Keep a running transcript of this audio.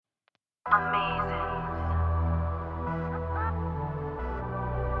Before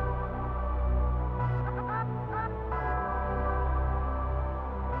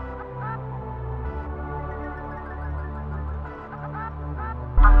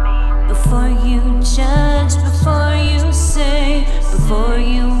you judge, before you say, before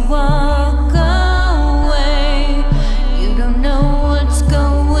you walk away, you don't know what's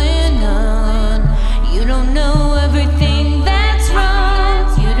going on. You don't know everything that's wrong.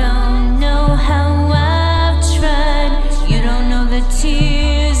 You don't know how I've tried. You don't know the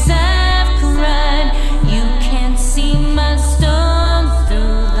tears I've cried. You can't see my storm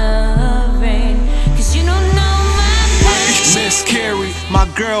through the rain, 'cause you don't know my pain. Miss Carrie, my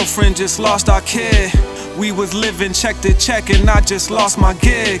girlfriend just lost our kid. We was living check to check and I just lost my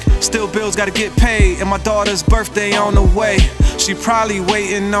gig. Still bills gotta get paid and my daughter's birthday on the way. She probably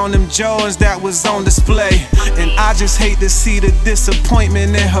waiting on them Jordans that was on display. And I just hate to see the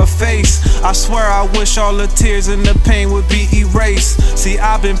disappointment in her face. I swear I wish all the tears and the pain would be erased. See,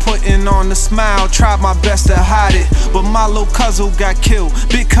 I've been putting on the smile, tried my best to hide it, but my little cousin got killed,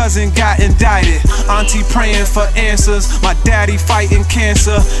 big cousin got indicted. Auntie praying for answers, my daddy fighting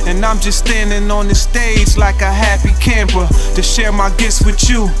cancer, and I'm just standing on the stage like a happy camper to share my gifts with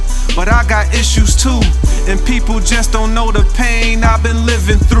you. But I got issues too, and people just don't know the pain I've been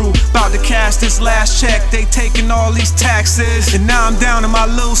living through. About to cash this last check, they taking all these taxes, and now I'm down in my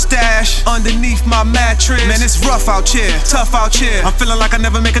little stash underneath my mattress. Man, it's rough out here, tough out here. I'm feeling like I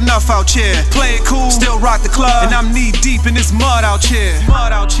never make enough out here. Play it cool, still rock the club, and I'm knee deep in this mud out here.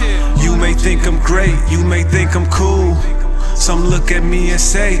 You may think I'm great, you may think I'm cool. Some look at me and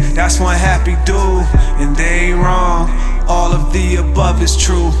say, that's one happy dude, and they ain't wrong. All of the above is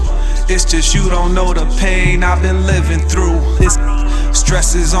true. It's just you don't know the pain I've been living through. This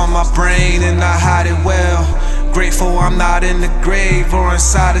stress is on my brain and I hide it well. Grateful I'm not in the grave or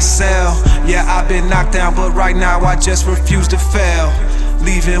inside a cell. Yeah, I've been knocked down, but right now I just refuse to fail.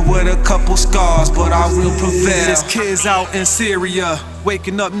 Leaving with a couple scars, but I will prevail. There's kids out in Syria,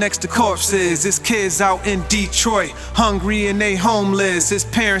 waking up next to corpses. There's kids out in Detroit, hungry and they homeless. There's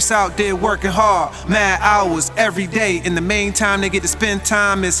parents out there working hard, mad hours every day. And the main time they get to spend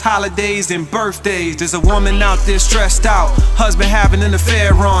time is holidays and birthdays. There's a woman out there stressed out, husband having an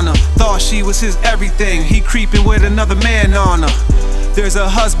affair on her. Thought she was his everything, he creeping with another man on her. There's a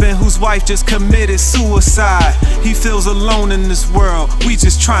husband whose wife just committed suicide. He feels alone in this world, we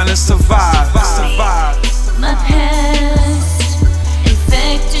just trying to survive. My past,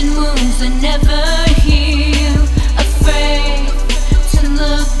 infected wounds that never heal. Afraid to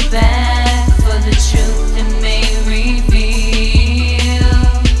look back for the truth that may reveal.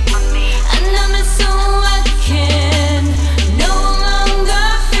 I numb it so I can no longer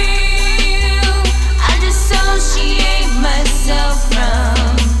feel. I dissociate myself from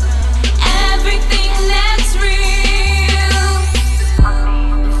everything that's real.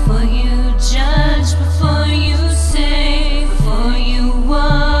 Before you judge, before you say, before you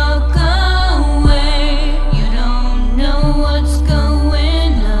walk away, you don't know what's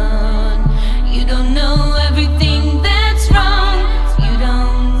going on. You don't know everything that's wrong. You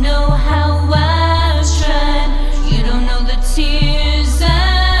don't know how I've tried. You don't know the tears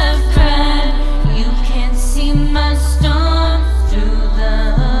I've cried. You can't see my storm through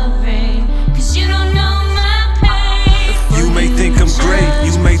the rain, 'cause you don't know my pain. You may think I'm great,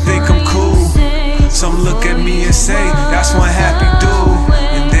 you may think I'm cool. Some look at me and say, that's one happy dude,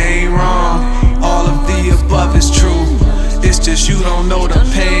 and they ain't wrong. All of the above is true. It's just you don't know the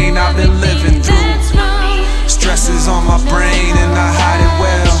pain I've been living through. Stress is on my brain and I hide it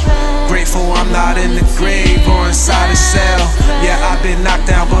well. Grateful I'm not in the grave or inside a cell. Yeah, I've been knocked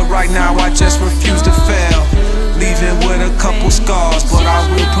down, but right now I just refuse